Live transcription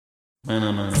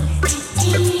Mana mana.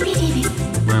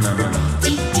 Mana mana.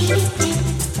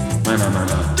 Mana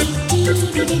mana.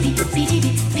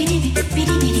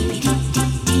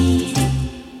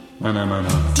 Mana mana.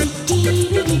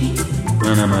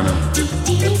 Mana mana. Mana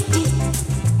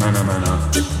mana. Mana mana.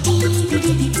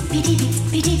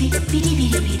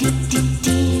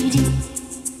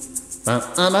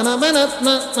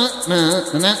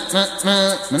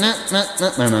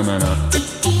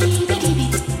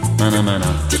 Mana mana. Mana mana.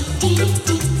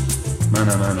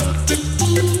 Mana mana.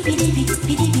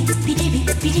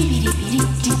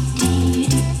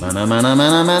 Mana mana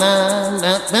mana mana.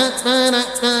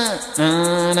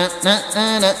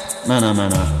 Mana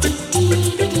mana.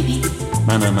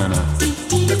 Mana mana.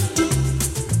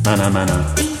 Mana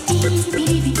mana.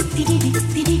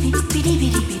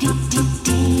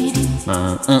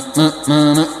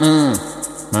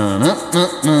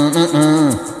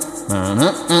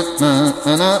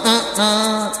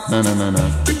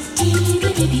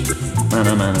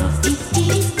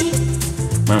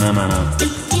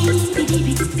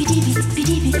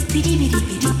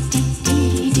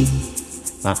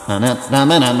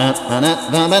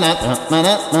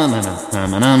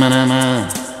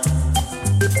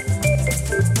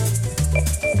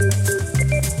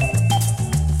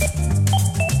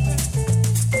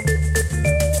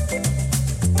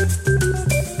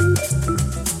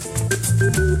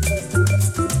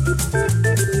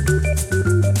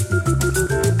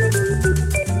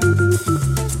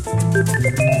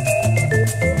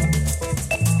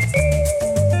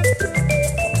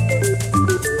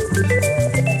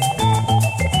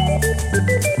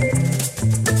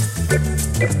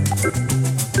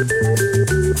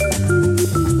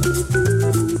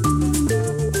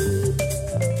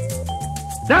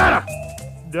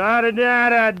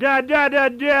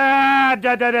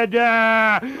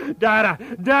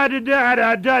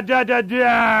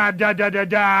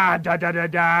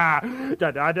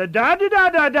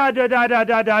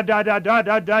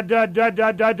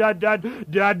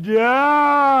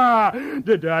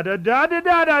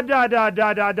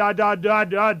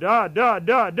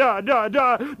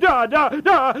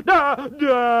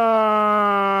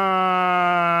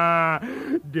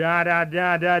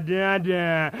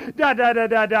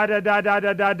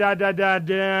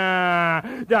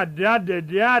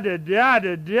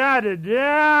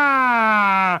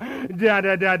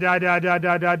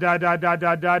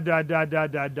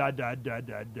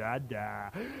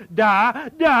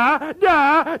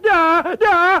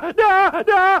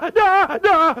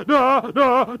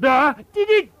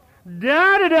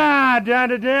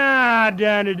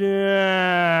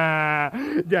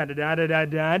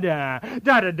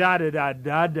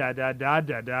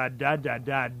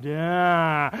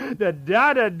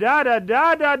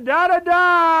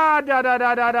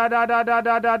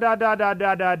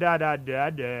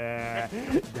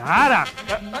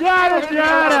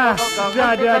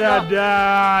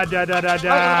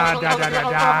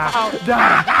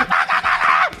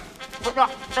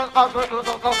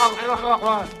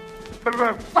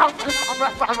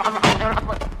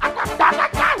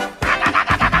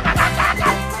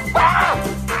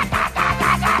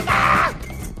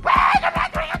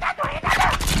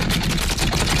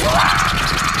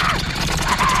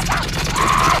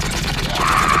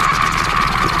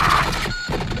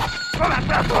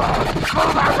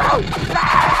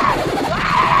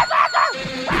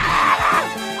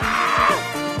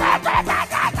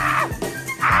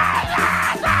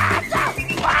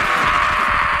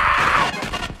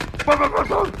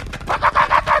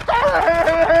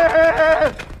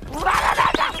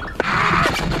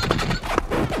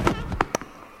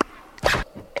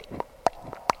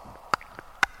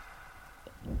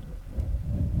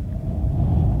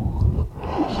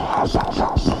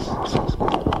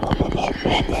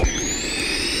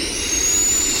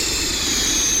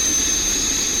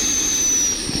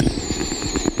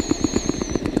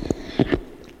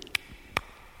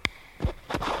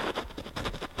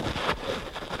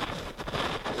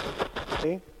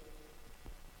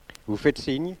 Vous faites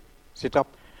signe, c'est top.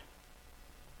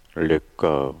 Le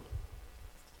corps.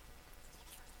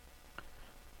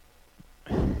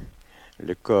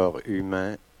 Le corps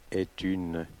humain est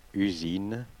une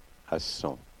usine à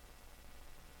son.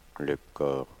 Le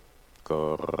corps.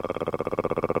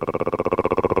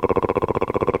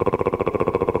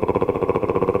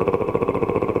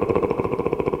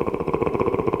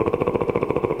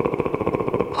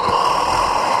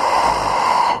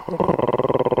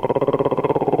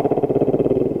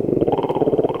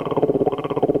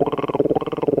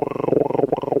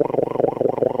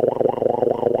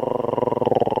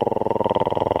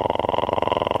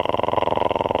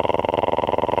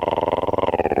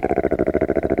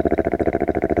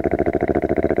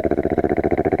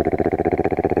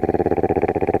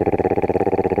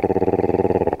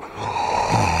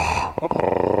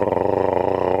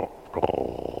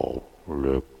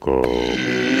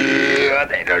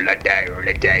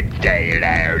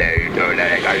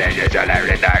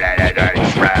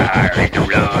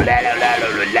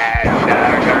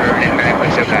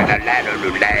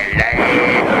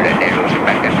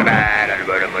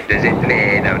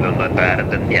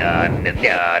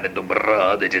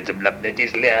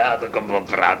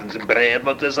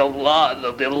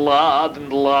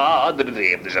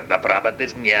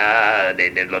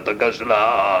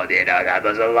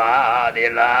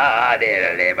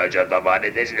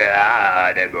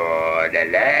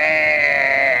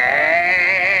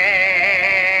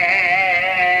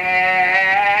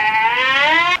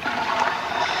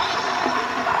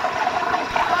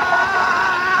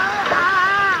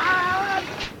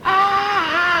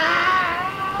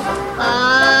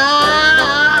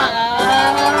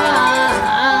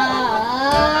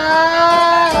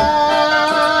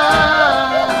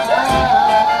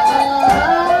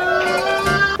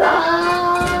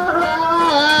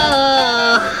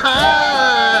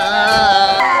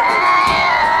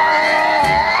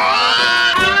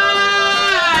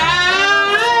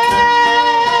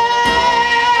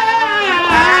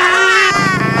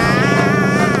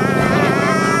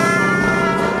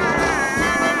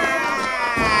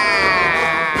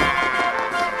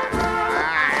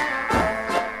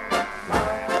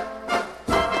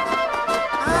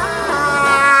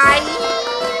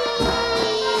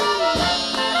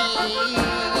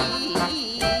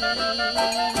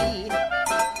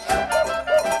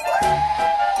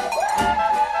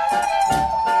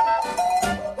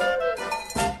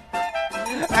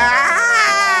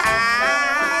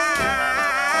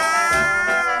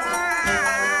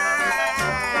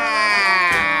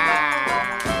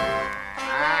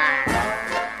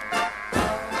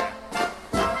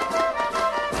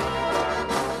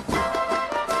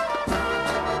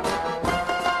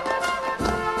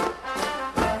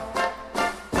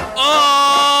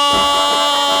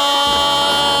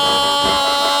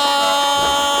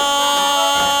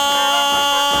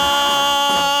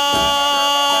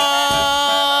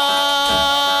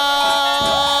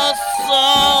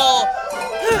 Så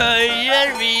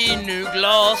höjer vi nu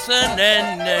glasen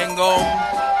än en gång.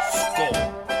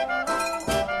 Skål!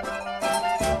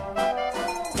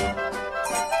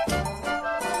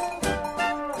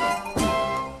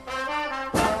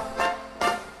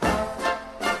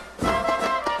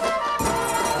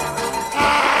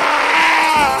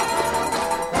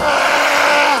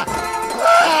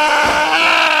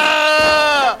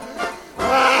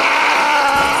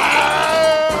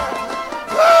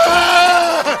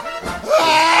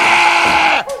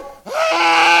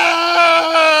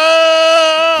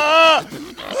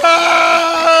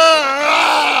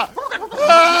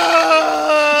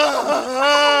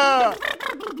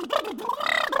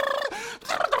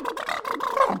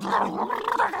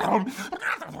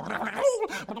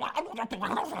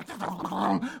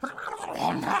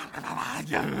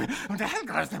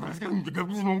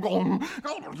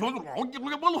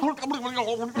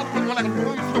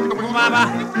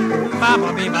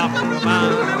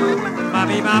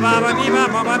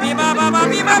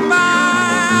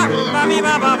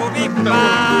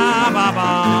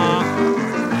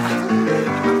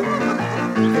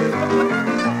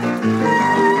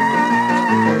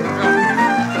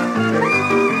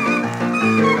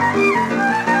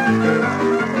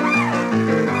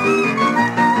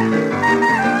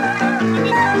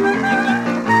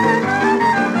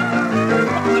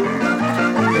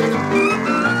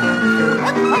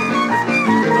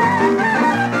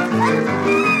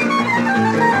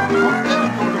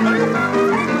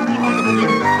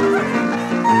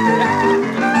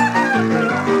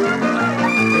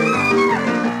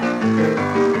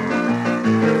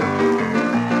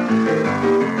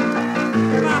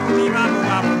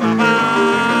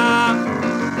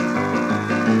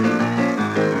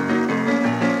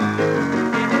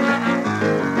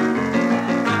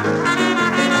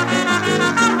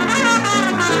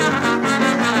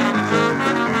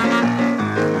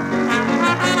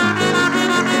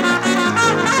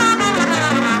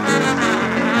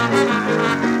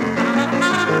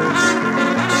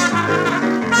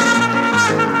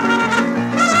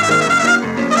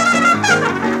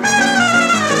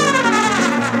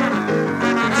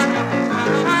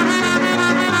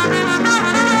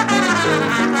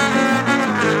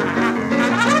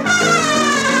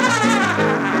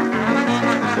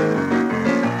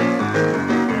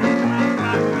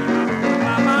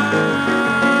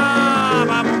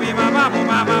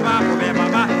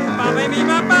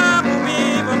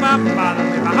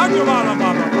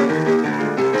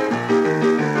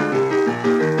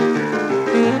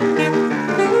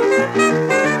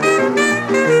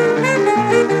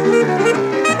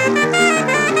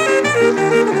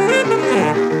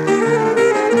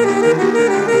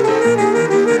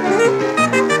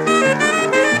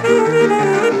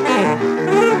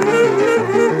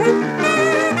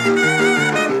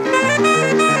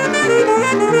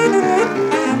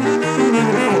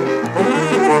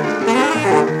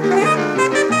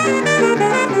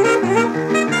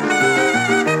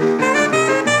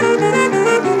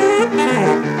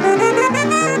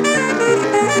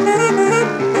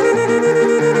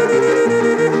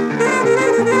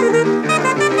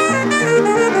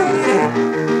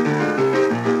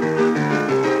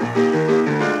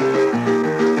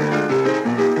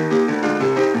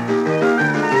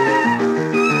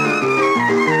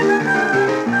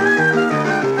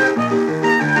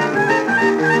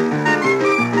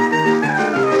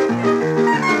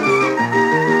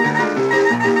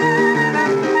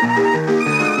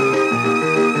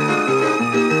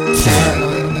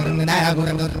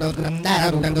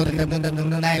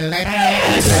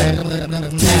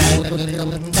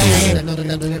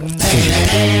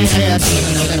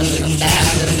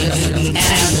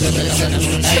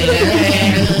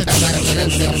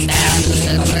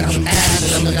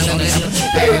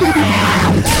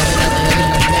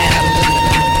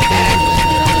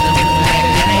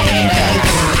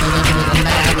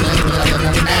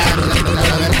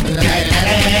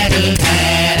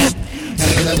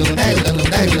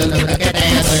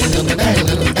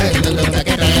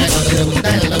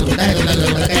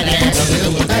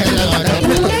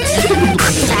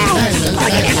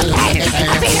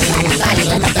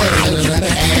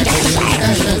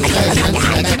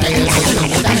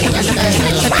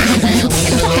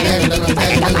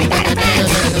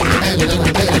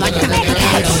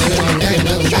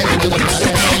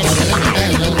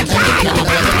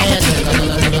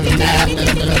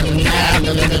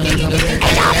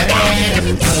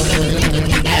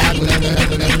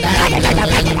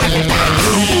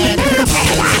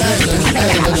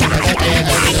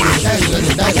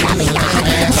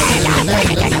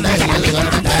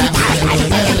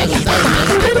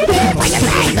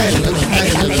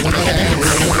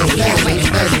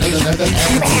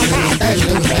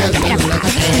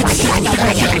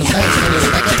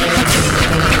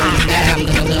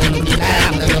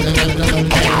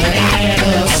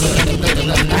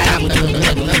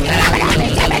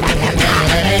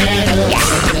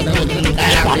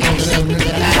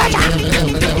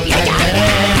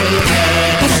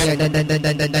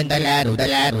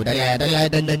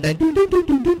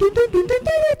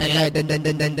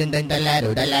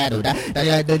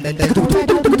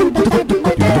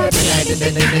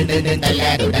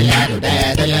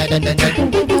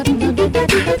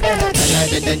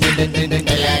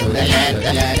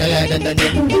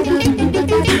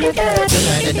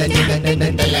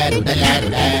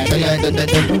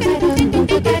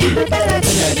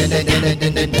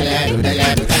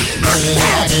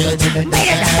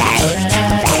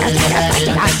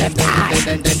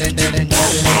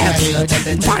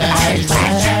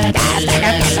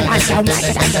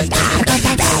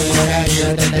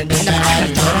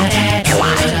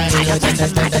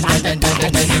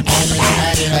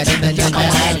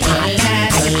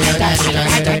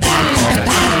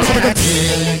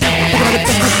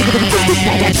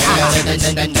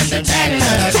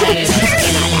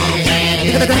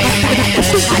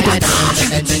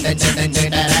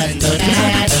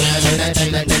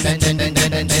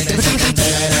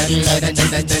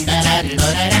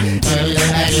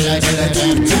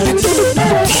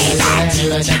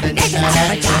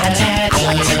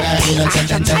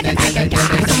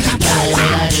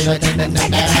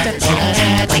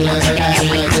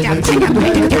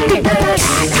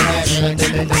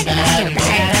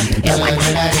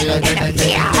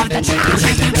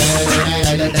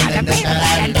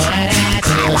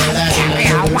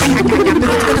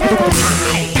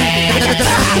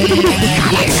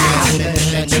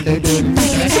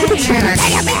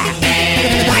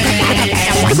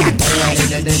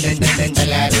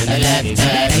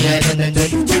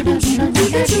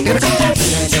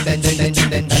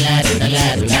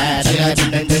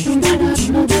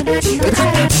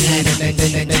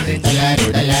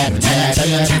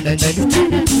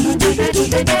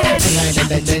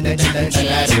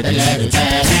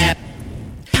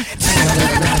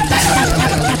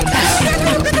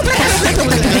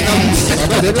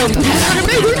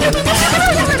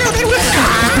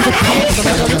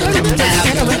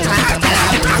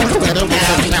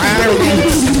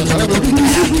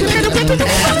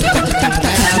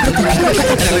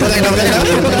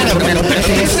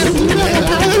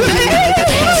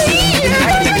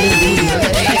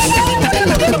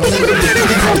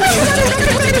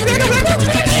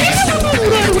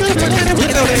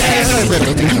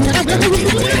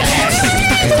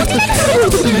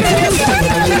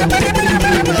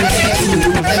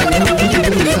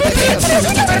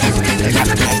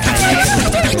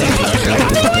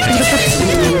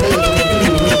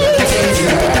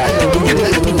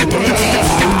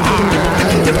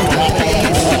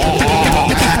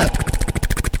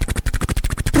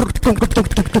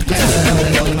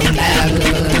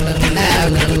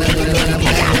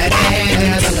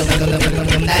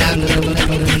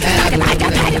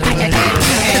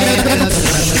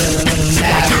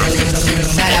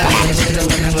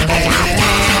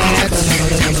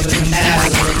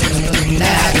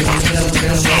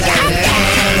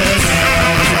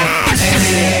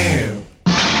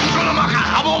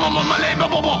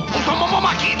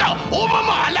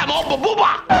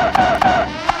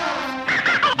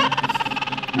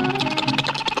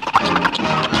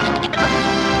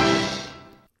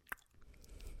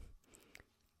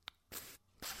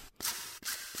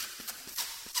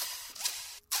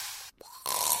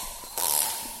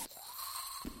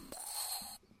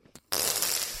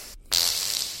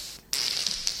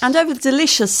 and over the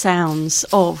delicious sounds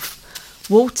of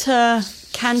Walter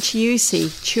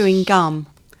Canciusi chewing gum.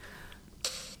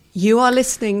 You are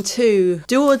listening to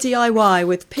Do or DIY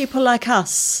with People Like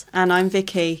Us, and I'm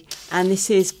Vicky, and this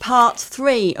is part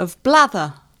 3 of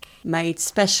Blather, made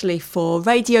specially for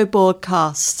radio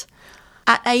broadcast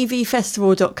at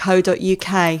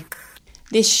avfestival.co.uk.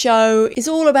 This show is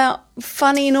all about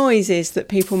funny noises that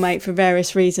people make for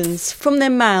various reasons from their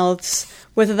mouths,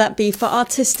 whether that be for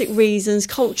artistic reasons,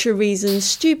 culture reasons,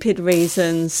 stupid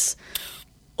reasons,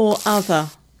 or other.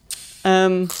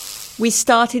 We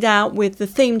started out with the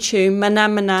theme tune Mana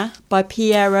Mana by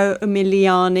Piero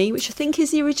Umiliani, which I think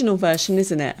is the original version,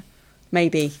 isn't it?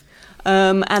 Maybe.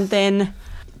 And then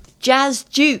Jazz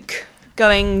Duke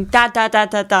going da da da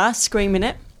da da, screaming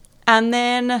it. And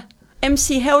then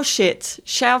MC Hellshit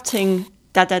shouting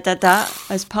da da da da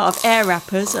as part of Air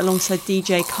Rappers alongside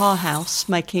DJ Carhouse,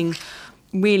 making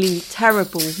really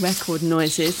terrible record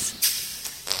noises.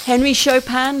 Henry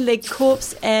Chopin, Les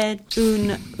Corps et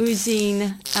une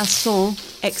usine à son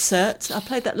excerpt. I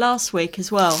played that last week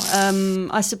as well.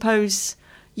 I suppose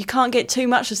you can't get too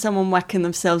much of someone whacking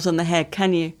themselves on the head,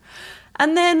 can you?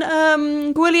 And then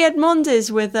Gwilly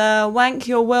Edmondes with Wank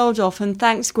Your World Off, and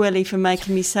thanks Gwilly for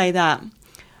making me say that.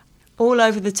 All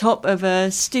over the top of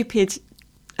a stupid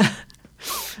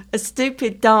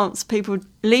dance, people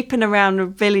leaping around a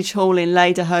village hall in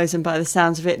lederhosen by the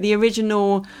sounds of it. The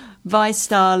original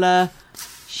Weisstaler,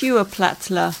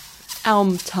 Schuherplattler,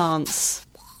 Almtanz.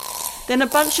 Then a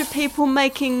bunch of people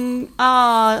making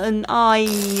ah and I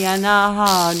and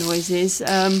aha noises.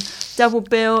 Double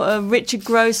bill of Richard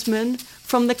Grossman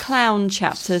from the Clown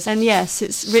chapters. And yes,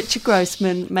 it's Richard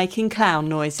Grossman making clown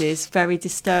noises. Very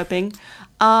disturbing.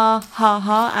 Ah, ha,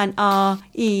 ha, and ah,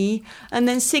 e. And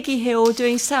then Siggy Hill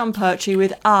doing sound poetry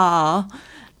with ah.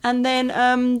 And then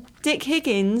Dick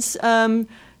Higgins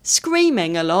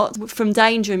screaming a lot from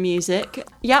Danger Music.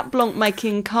 Jaap Blanc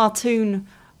making cartoon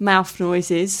mouth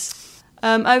noises.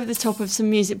 Over the top of some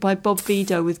music by Bob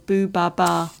Vido with Boo Ba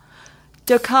Ba.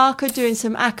 Dokaka doing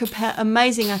some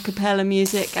amazing a cappella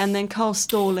music, and then Carl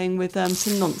Stalling with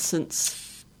some nonsense.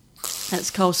 That's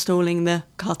Carl Stalling, the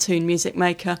cartoon music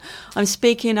maker. I'm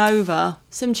speaking over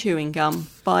some chewing gum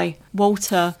by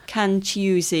Walter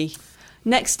Canciusi.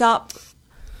 Next up,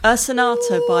 A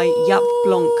Sonata by Jaap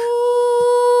Blanc.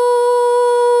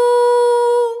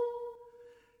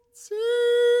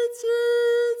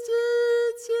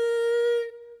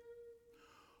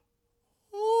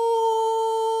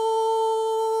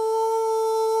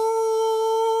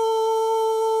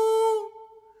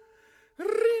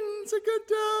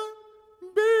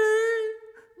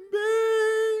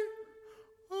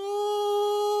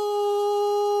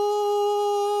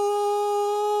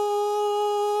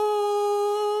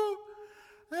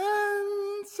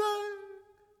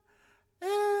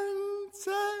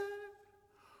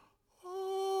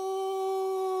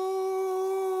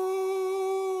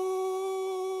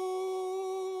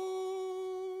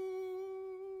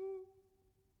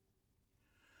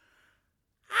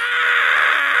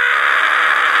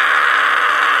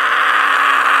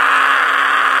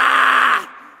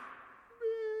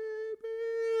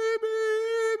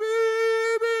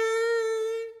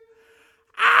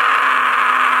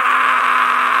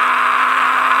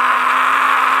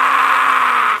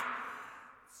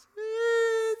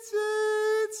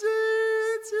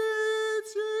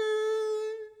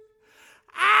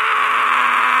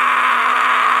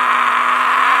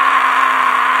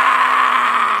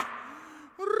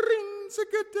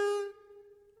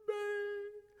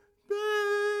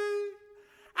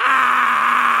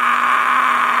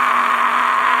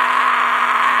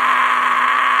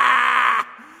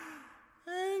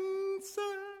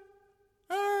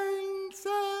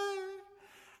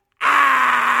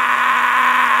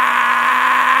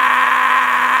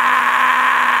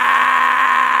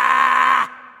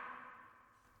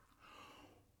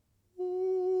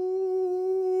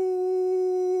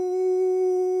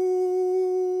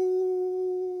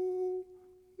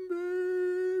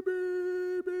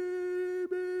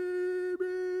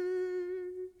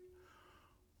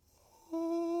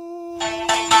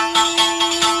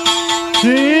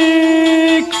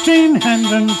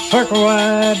 And circle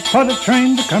wide for the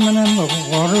trains are coming and the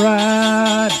water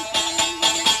ride.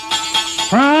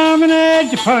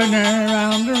 Promenade your partner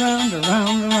round, around,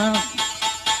 around, around.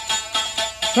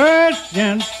 First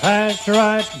gents pass the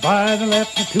right, by the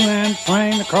left, the two-hand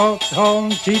swing across the hall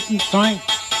and cheat and swing.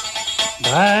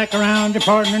 Back around your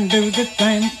partner and do the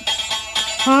same.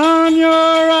 On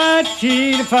your right,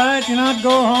 cheat a fight, you not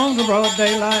go home to broad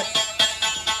daylight.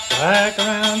 Back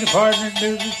around your partner,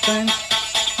 do the same.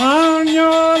 On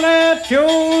your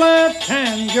left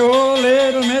hand, your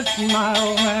little miss, my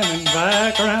old man, and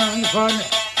back around your partner.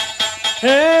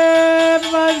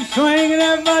 Everybody swinging,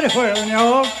 everybody whirling, you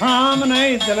all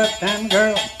promenade the left-hand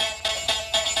girl.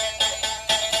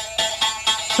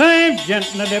 Same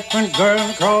gent and a different girl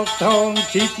across the hall and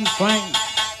cheat and swing.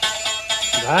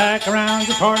 Back around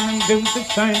your partner and do the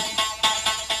same.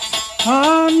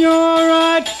 On your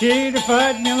right, cheat or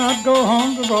fight, and you'll not go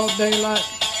home till broad daylight.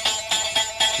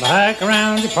 Back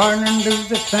around your partner and do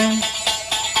the same.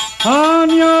 On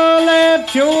your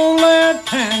left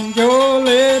hand, your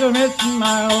little miss,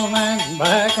 my old man.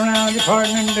 Back around your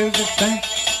partner and do the same.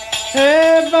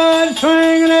 Everybody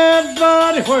swinging,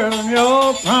 everybody whirling, you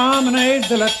all promenade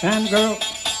the left-hand girl.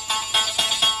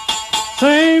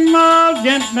 Same old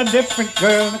gent and a different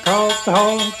girl across the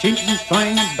hall and cheat and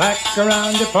swing. Back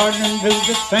around your partner and do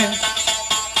the same.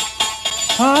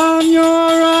 On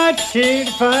your right, cheat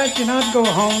or fight, you not go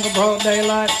home till broad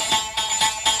daylight.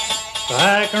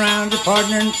 Back around your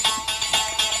partner and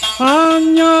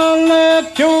on your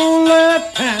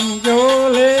left hand, your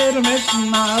little miss,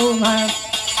 my old man.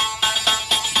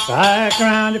 Back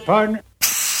around your partner.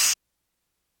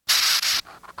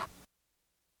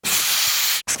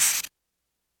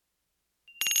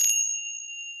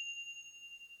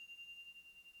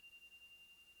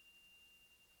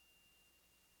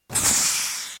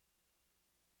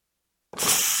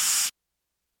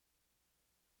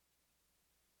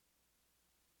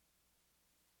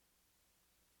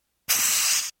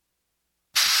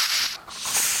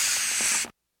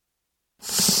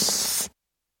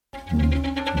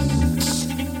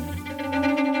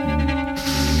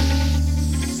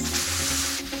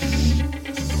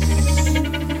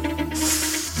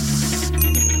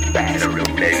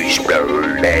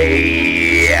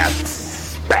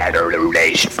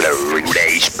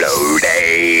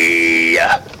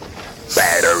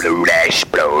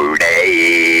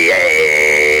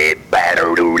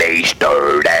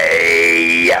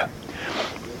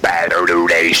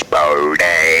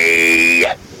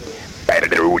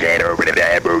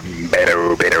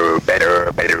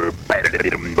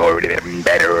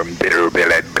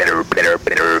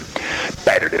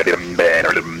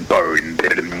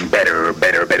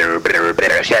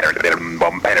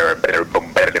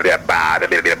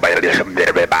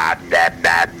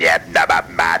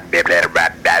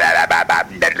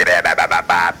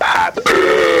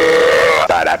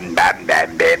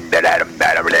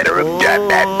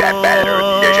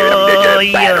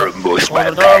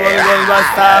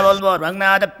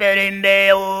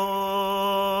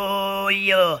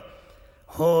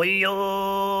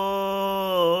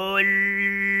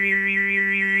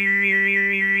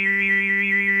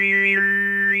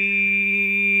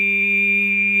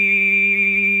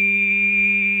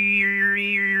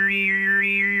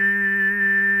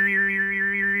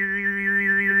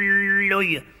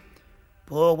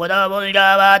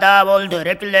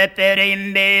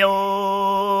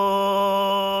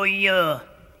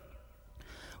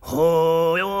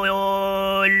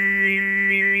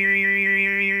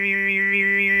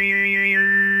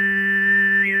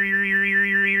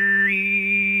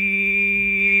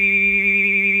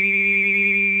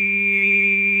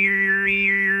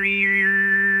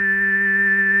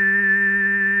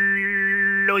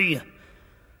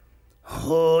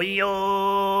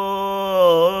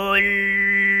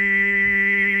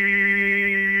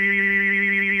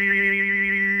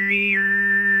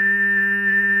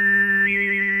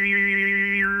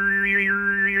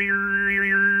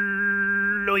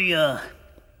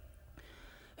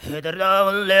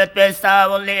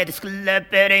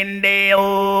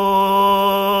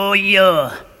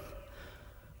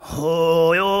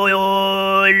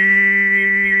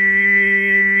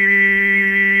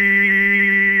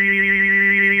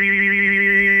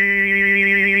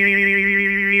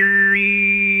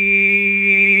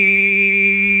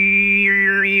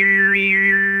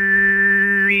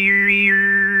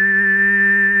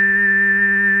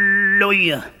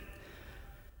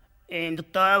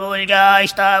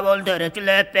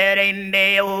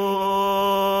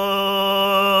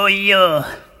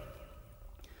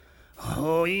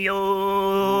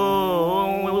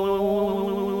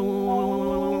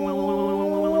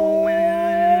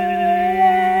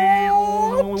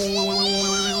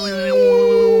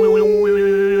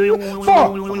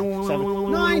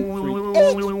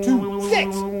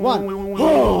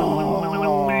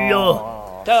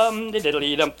 Dum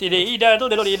diddly dumpty dee daddle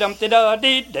diddly dumpty da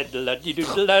dee daddle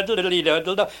diddle daddle diddly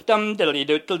daddle da dum diddly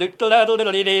doodle doodle daddle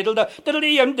diddly daddle da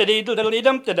diddly diddle diddly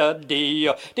dumpty da dee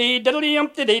dee diddly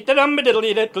dumpty dee dum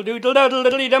diddly diddle doodle daddle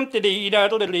diddly dumpty dee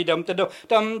daddle diddly dumpty do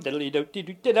dum diddly doodle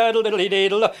doodle daddle diddly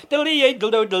daddle diddly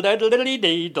daddle doodle daddle diddly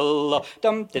daddle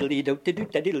dum diddly doodle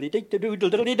diddly doodle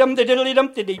diddly dum diddly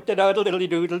dumpty dee daddle diddly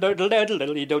doodle daddle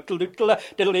diddly doodle doodle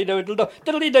diddly doodle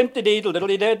diddly dumpty daddle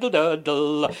diddly daddle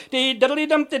daddle dee diddly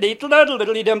dumpty diddle daddle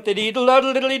diddly dumpty diddle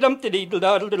daddle diddly dumpty diddle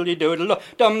daddle diddly doodle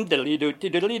dum diddly doodle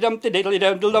diddly dumpty diddly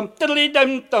daddle dum diddly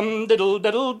dum diddle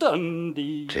diddle dum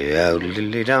dee.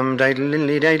 Diddly dum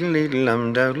diddly diddly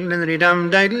dum diddly dum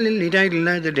diddly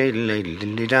diddly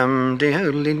diddly dum diddly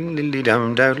dum diddly diddly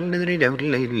dum diddly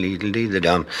diddly the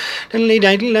diddle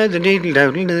diddly diddly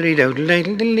diddly diddly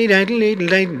dum diddly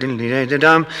diddly diddly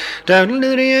dum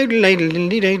diddly diddly the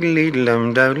diddle diddly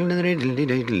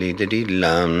dum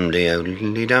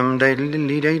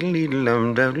diddly diddly dum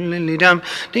diddly dum dum diddly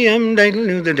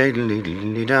the diddly dum diddly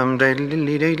diddly dum diddly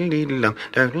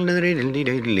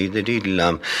diddly the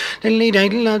diddle diddly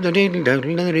diddle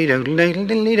the diddle diddly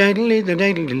diddly diddly the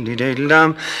diddly diddle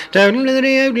dum diddly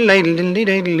diddly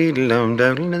diddly dum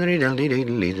diddly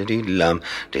diddly the diddle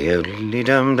diddly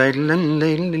dum diddly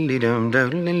dum diddly dum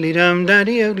diddly dum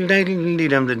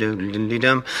the diddly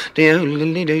dum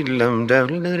diddly diddle dum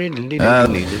diddly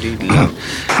diddly the diddle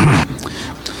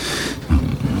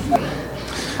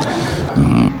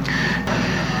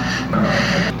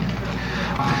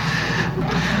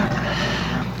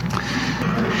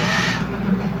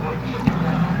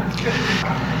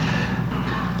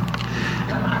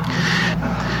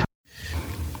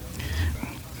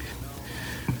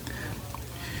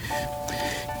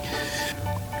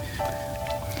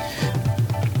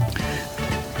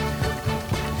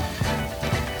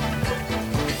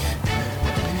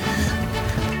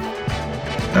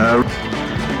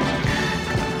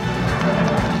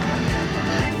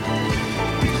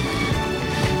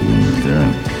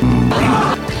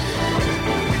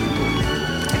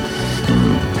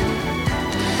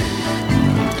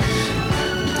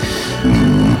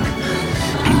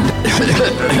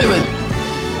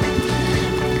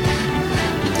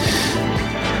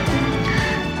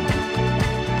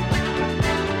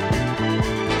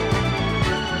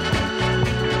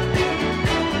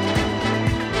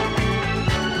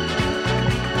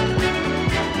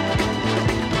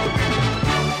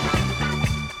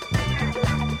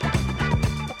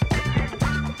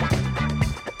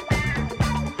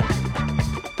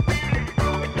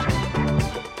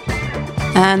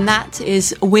And that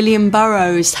is William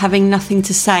Burroughs having nothing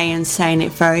to say and saying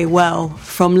it very well,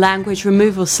 from Language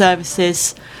Removal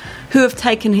Services, who have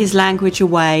taken his language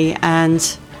away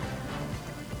and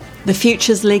the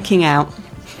future's leaking out.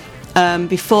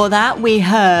 Before that, we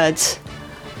heard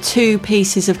two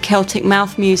pieces of Celtic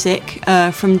mouth music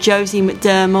from Josie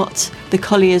McDermott, The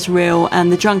Collier's Reel, and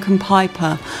The Drunken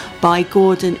Piper by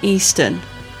Gordon Easton.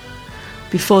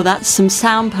 Before that, some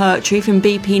sound poetry from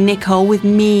BP Nicol with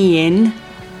Me In.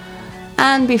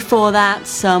 And before that,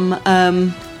 some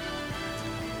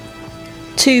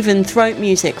Tuvan throat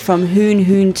music from Hoon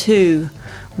Hoon 2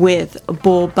 with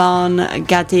Borban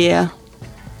Gadir.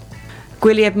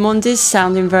 Gwilieb Mondis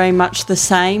sounding very much the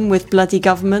same with Bloody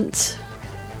Government.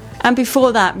 And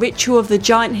before that, Ritual of the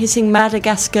Giant Hissing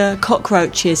Madagascar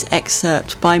Cockroaches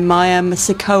excerpt by Maya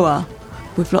Masikoa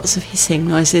with lots of hissing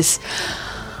noises.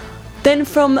 Then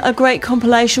from a great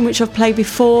compilation which I've played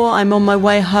before, I'm on my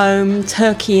way home,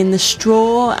 Turkey in the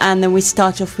Straw, and then we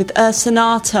start off with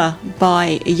Sonata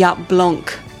by Jaap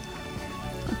Blanc,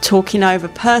 talking over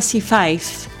Percy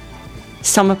Faith,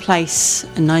 Summer Place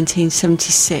in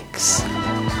 1976.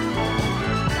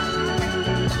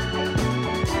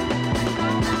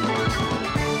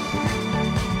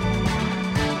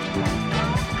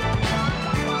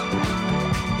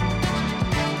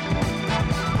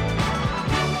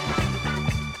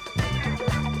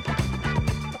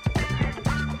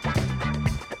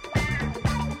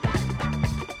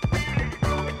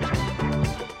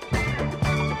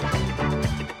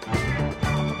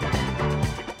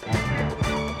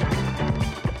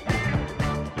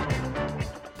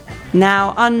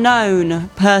 Now, Unknown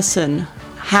Person,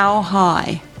 How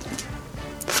High,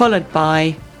 followed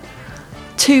by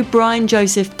two Brian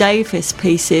Joseph Davis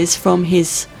pieces from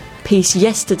his piece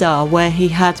Yesterday, where he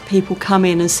had people come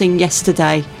in and sing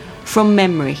Yesterday from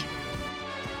memory.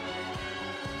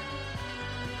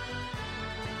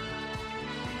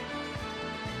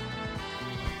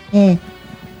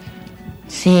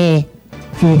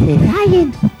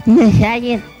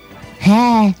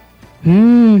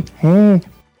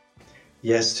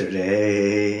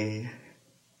 Yesterday,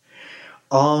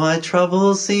 All my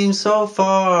troubles seem so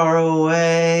far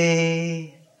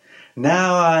away.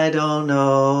 Now I don't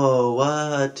know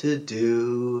what to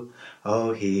do.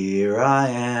 Oh, here I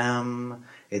am.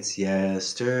 It's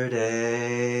yesterday.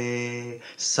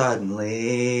 Suddenly,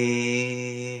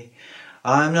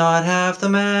 I'm not half the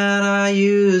man I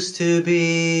used to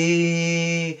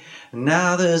be.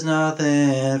 Now there's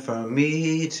nothing for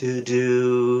me to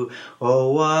do.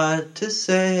 Oh, what to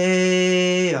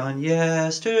say on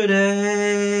yesterday.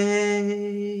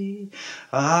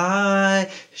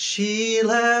 She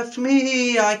left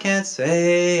me, I can't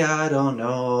say, I don't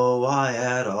know why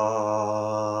at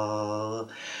all.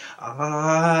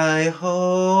 I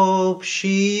hope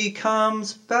she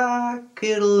comes back,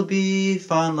 it'll be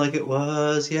fun like it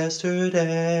was yesterday.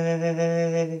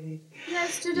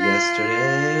 Yesterday,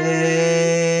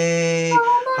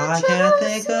 I can't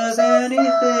think of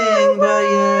anything but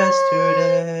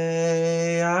yesterday.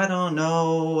 I don't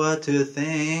know what to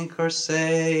think or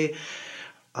say.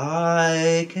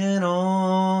 I can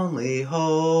only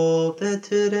hope that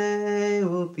today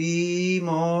will be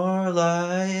more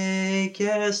like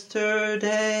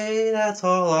yesterday. That's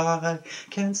all I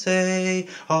can say,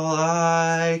 all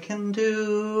I can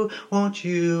do. Won't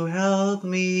you help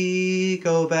me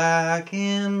go back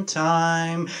in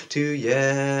time to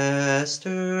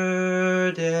yesterday?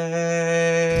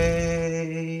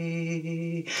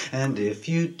 And if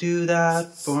you do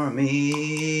that for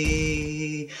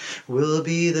me, we'll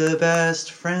be the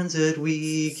best friends that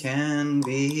we can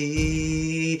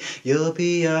be. You'll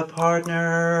be a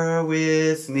partner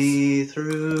with me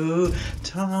through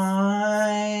time,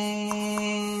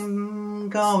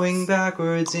 going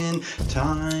backwards in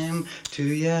time to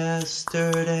yesterday.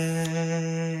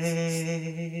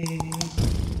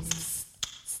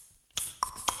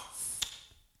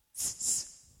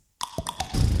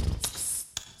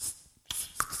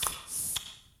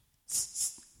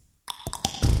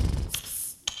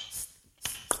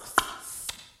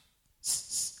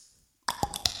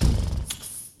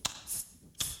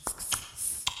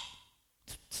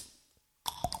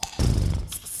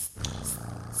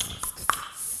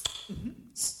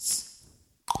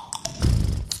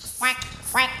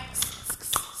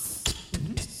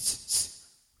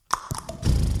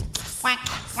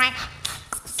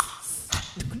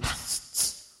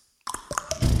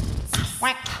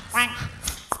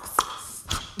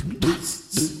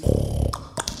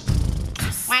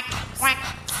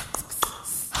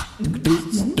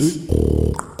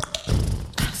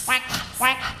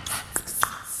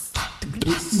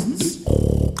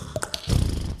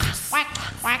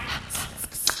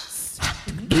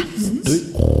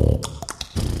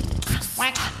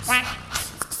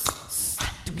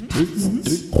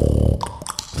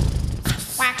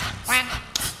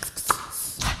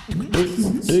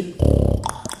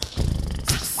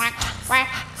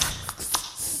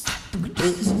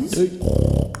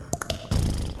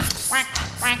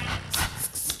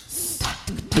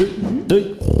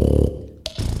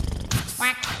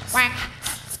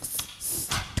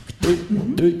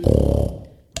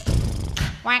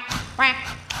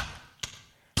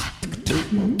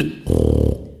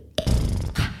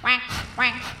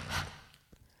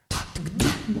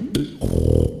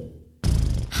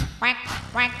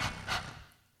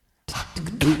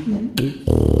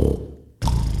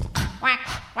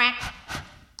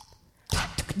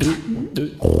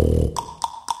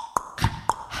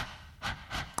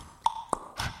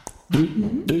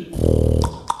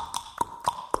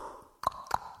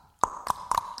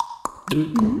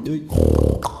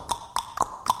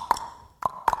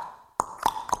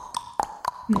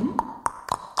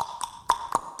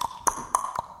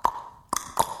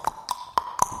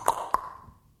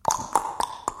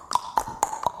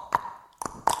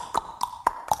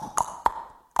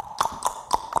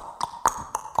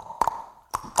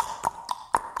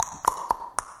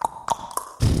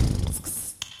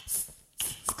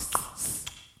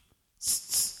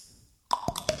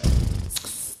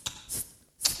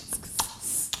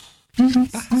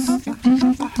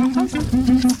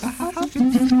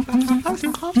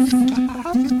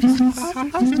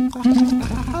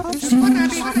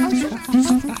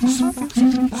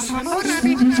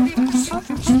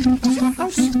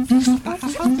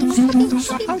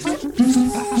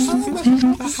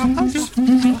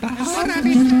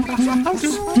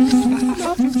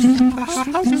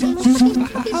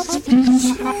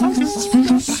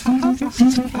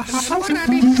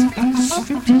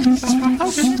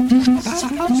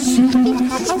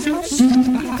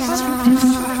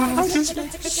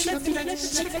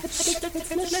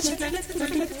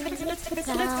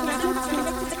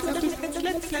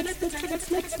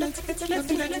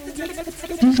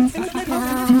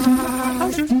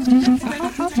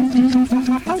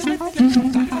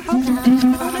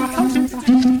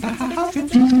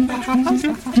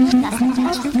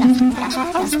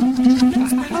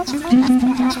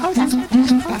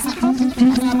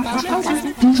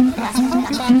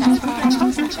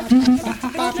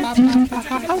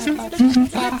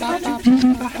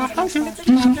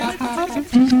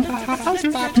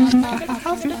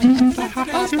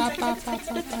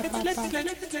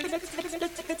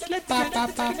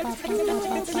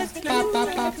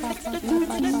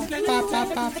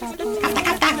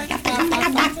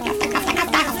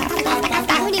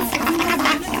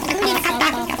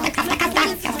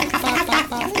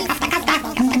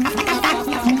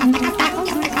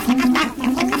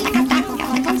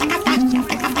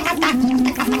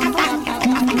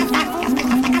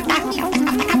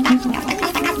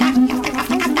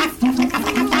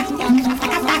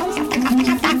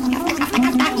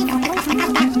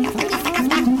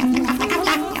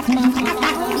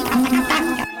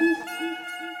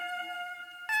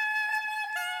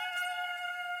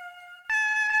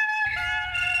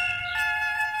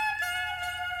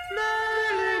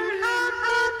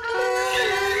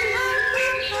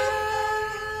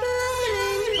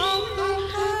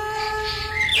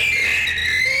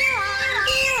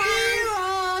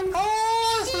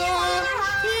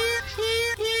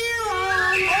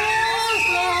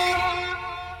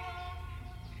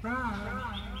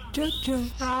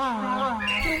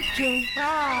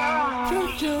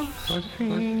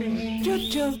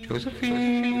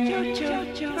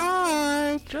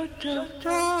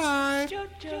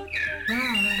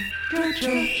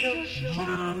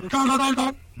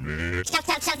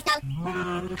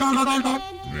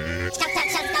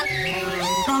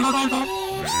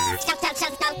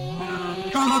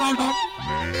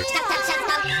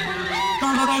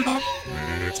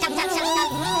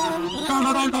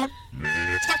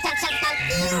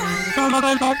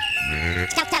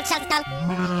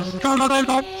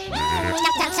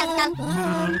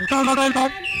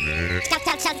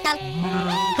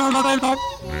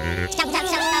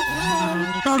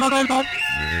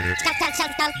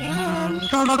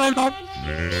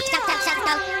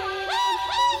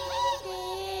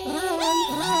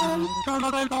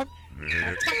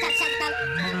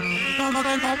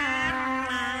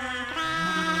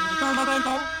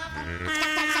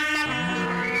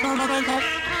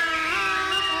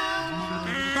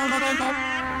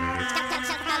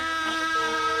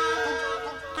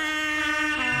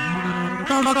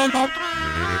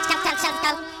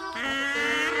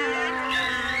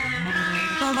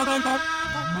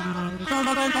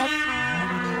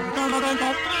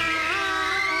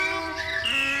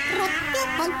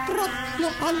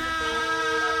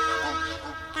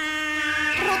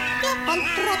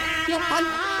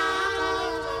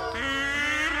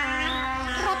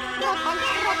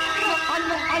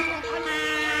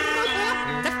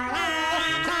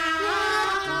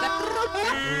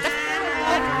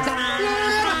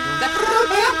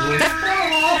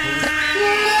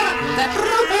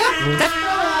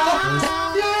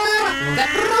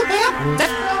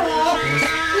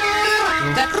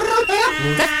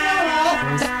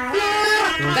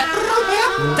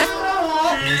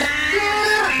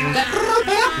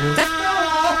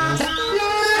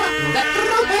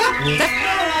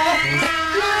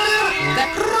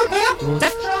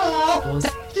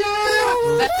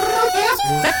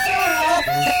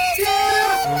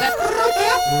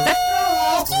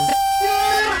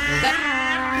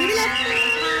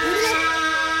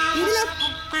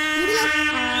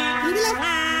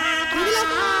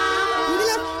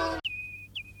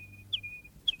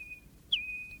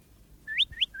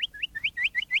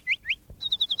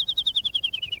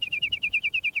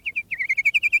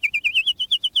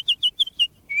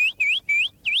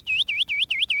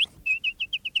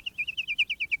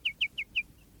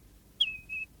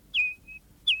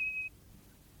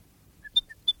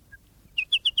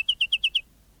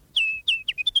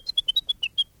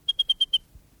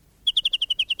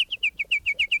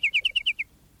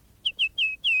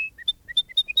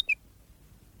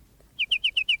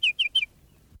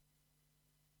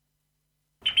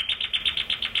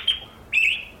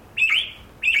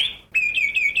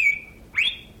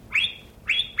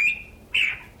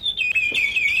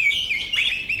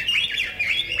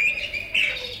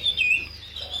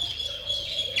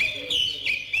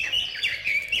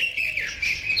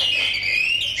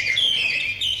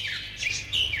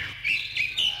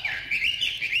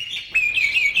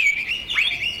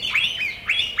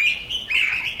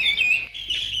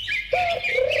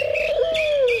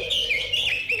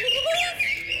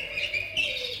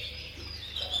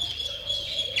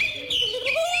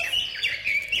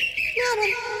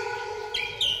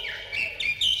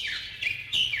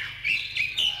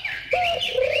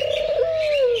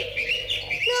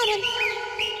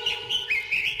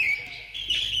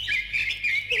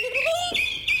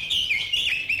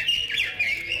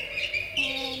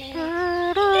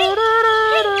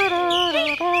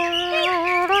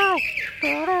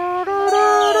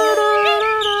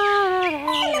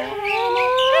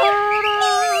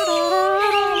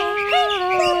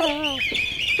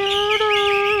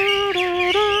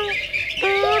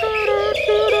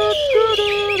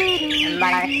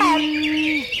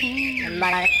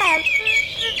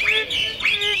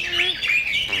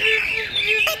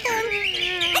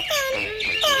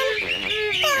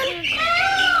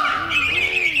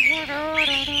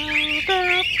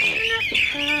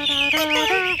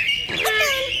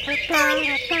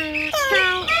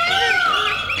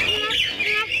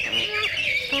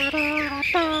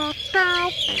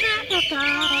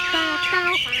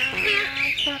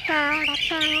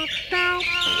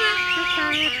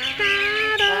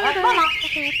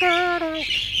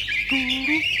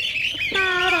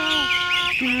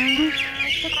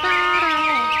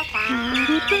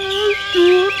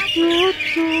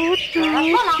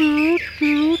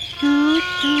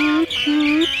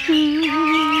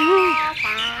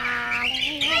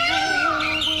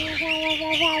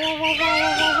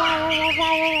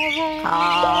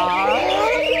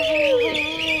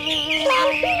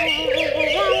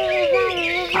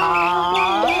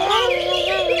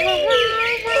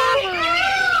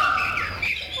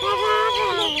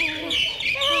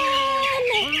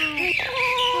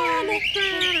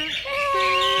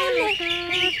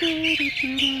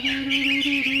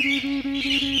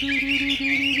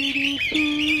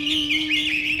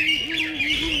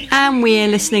 And we're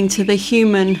listening to the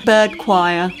Human Bird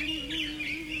Choir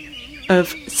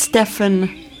of Stefan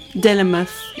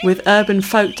Dillamuth with Urban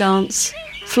Folk Dance,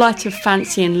 Flight of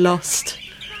Fancy and Lost.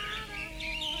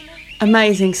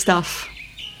 Amazing stuff.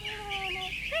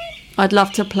 I'd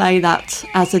love to play that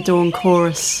as a dawn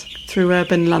chorus through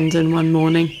urban London one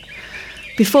morning.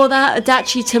 Before that,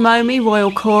 Adachi Tomomi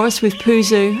Royal Chorus with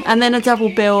Puzu, and then a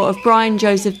double bill of Brian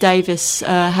Joseph Davis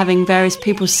having various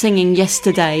people singing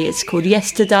Yesterday. It's called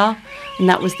Yesterday, and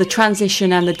that was the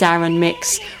transition and the Darren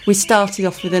mix. We started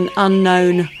off with an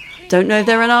unknown, don't know if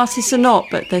they're an artist or not,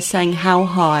 but they're saying How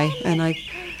High, and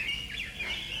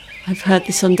I've heard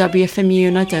this on WFMU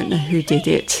and I don't know who did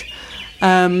it.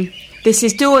 This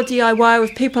is Do or DIY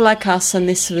with People Like Us, and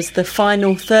this was the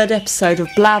final third episode of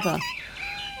Blabber.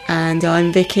 And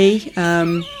I'm Vicky,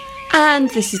 and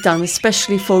this is done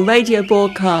especially for radio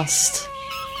broadcast.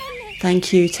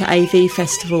 Thank you to AV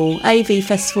Festival,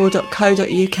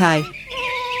 avfestival.co.uk.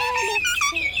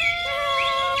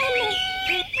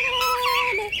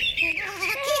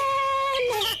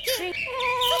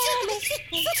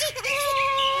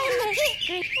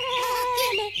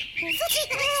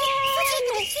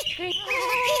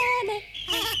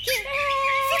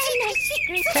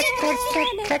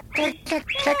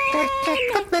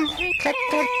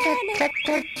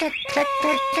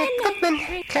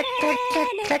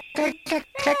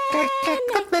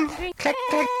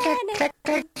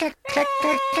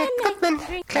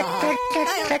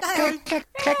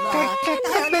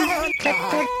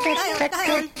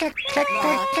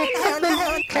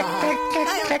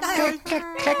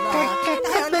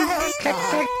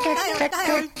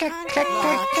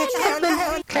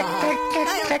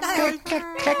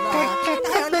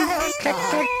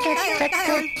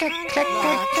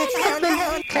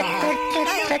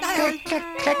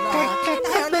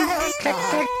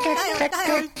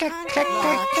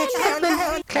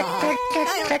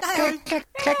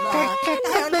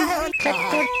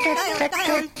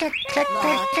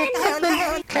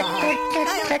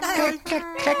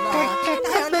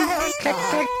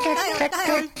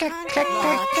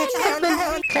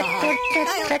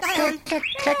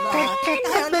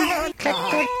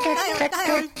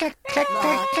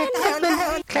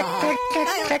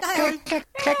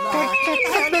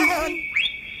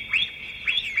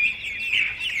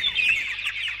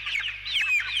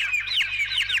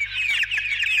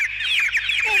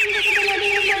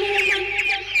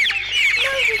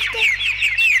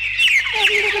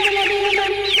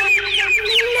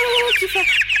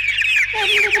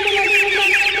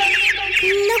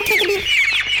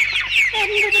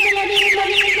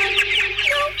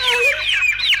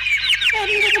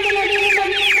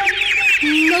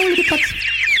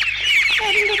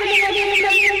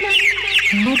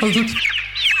 No,